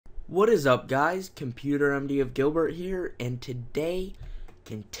What is up, guys? Computer MD of Gilbert here, and today,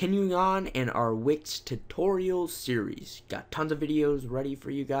 continuing on in our Wix tutorial series. Got tons of videos ready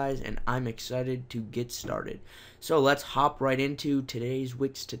for you guys, and I'm excited to get started. So let's hop right into today's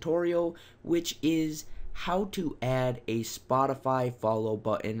Wix tutorial, which is how to add a Spotify follow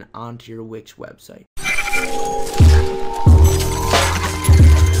button onto your Wix website.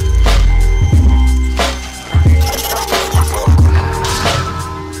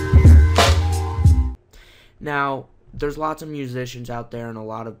 Now, there's lots of musicians out there, and a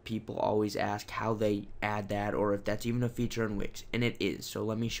lot of people always ask how they add that, or if that's even a feature in Wix, and it is. So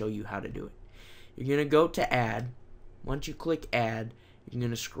let me show you how to do it. You're going to go to Add. Once you click Add, you're going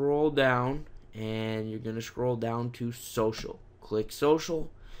to scroll down, and you're going to scroll down to Social. Click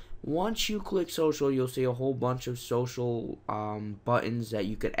Social. Once you click Social, you'll see a whole bunch of social buttons that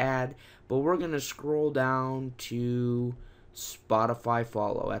you could add, but we're going to scroll down to Spotify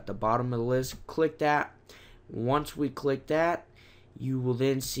Follow. At the bottom of the list, click that. Once we click that, you will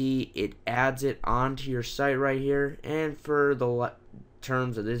then see it adds it onto your site right here. And for the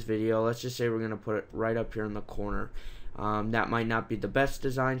terms of this video, let's just say we're going to put it right up here in the corner. That might not be the best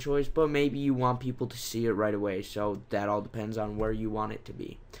design choice, but maybe you want people to see it right away. So that all depends on where you want it to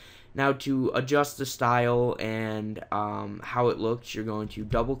be. Now, to adjust the style and how it looks, you're going to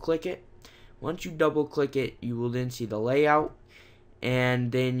double click it. Once you double click it, you will then see the layout.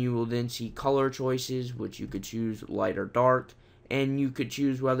 And then you will then see color choices, which you could choose light or dark, and you could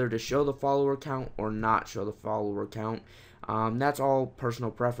choose whether to show the follower count or not show the follower count. That's all personal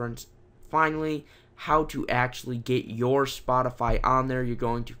preference. Finally, how to actually get your Spotify on there. You're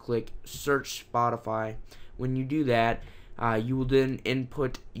going to click Search Spotify. When you do that, you will then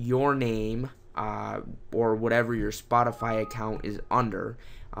input your name or whatever your Spotify account is under.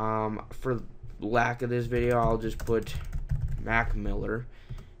 For lack of this video, I'll just put Mac Miller,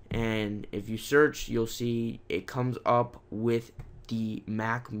 and if you search, you'll see it comes up with the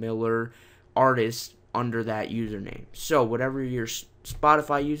Mac Miller artist under that username. So whatever your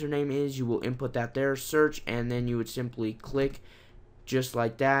Spotify username is, you will input that there, search, and then you would simply click just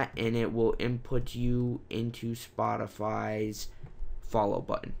like that, and it will input you into Spotify's follow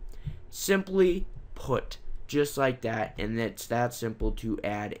button. Simply put, just like that, and it's that simple to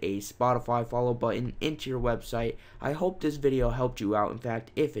add a Spotify follow button into your website. I hope this video helped you out. In fact,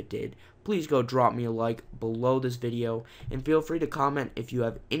 if it did, please go drop me a like below this video, and feel free to comment if you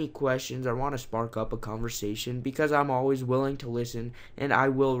have any questions or want to spark up a conversation, because I'm always willing to listen, and I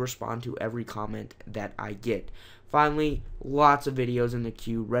will respond to every comment that I get. Finally, lots of videos in the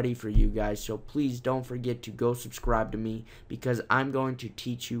queue ready for you guys, so please don't forget to go subscribe to me, because I'm going to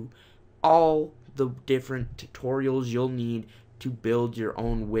teach you all the different tutorials you'll need to build your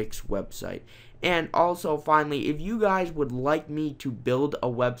own Wix website. And also, finally, if you guys would like me to build a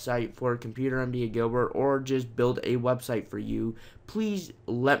website for Computer MD of Gilbert, or just build a website for you, please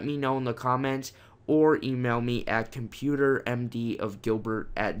let me know in the comments, or email me at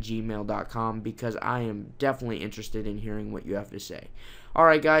computermdofgilbert@gmail.com, because I am definitely interested in hearing what you have to say.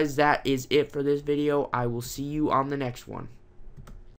 Alright guys, that is it for this video. I will see you on the next one.